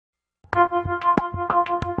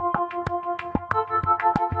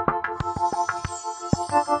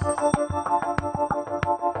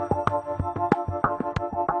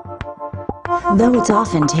Though it's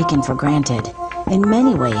often taken for granted, in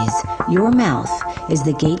many ways, your mouth is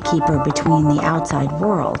the gatekeeper between the outside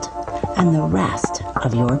world and the rest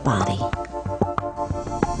of your body.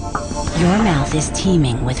 Your mouth is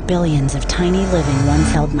teeming with billions of tiny living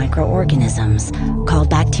one-celled microorganisms called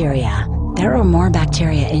bacteria. There are more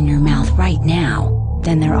bacteria in your mouth right now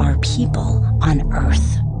than there are people on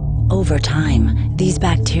Earth. Over time, these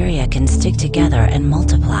bacteria can stick together and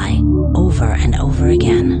multiply over and over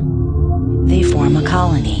again. They form a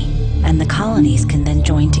colony, and the colonies can then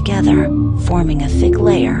join together, forming a thick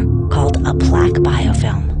layer called a plaque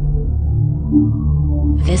biofilm.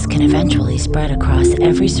 This can eventually spread across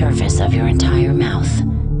every surface of your entire mouth,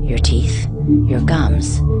 your teeth, your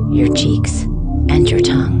gums, your cheeks, and your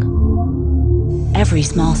tongue. Every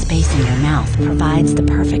small space in your mouth provides the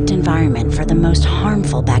perfect environment for the most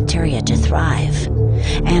harmful bacteria to thrive,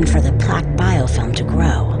 and for the plaque biofilm to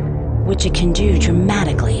grow, which it can do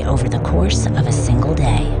dramatically over the course of a single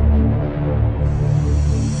day.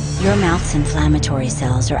 Your mouth's inflammatory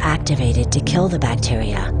cells are activated to kill the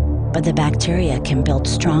bacteria, but the bacteria can build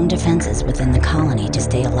strong defenses within the colony to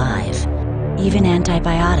stay alive. Even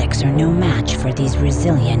antibiotics are no match for these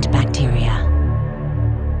resilient bacteria.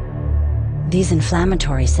 These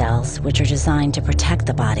inflammatory cells, which are designed to protect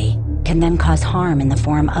the body, can then cause harm in the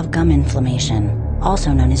form of gum inflammation,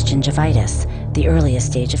 also known as gingivitis, the earliest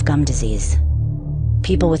stage of gum disease.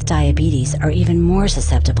 People with diabetes are even more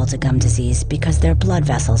susceptible to gum disease because their blood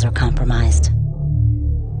vessels are compromised.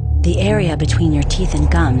 The area between your teeth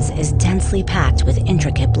and gums is densely packed with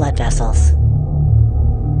intricate blood vessels.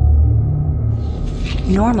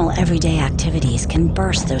 Normal everyday activities can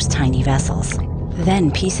burst those tiny vessels.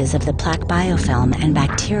 Then pieces of the plaque biofilm and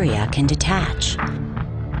bacteria can detach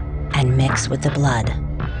and mix with the blood,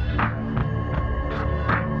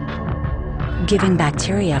 giving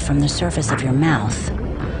bacteria from the surface of your mouth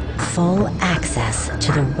full access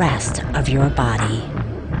to the rest of your body.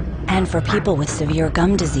 And for people with severe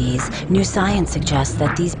gum disease, new science suggests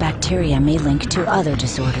that these bacteria may link to other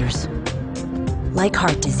disorders, like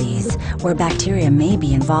heart disease, where bacteria may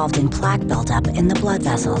be involved in plaque buildup in the blood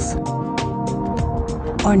vessels,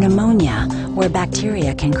 or pneumonia, where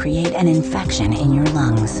bacteria can create an infection in your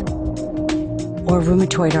lungs, or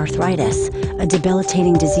rheumatoid arthritis, a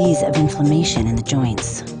debilitating disease of inflammation in the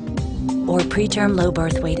joints, or preterm low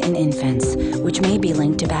birth weight in infants, which may be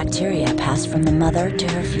linked to bacteria passed from the mother to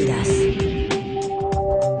her fetus.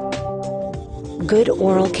 Good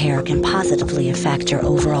oral care can positively affect your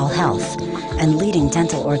overall health, and leading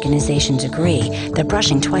dental organizations agree that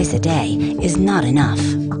brushing twice a day is not enough.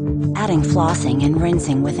 Adding flossing and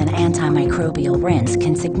rinsing with an antimicrobial rinse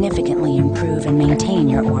can significantly improve and maintain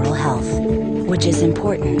your oral health, which is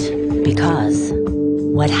important because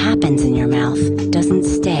what happens in your mouth doesn't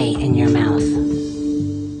stay in your mouth.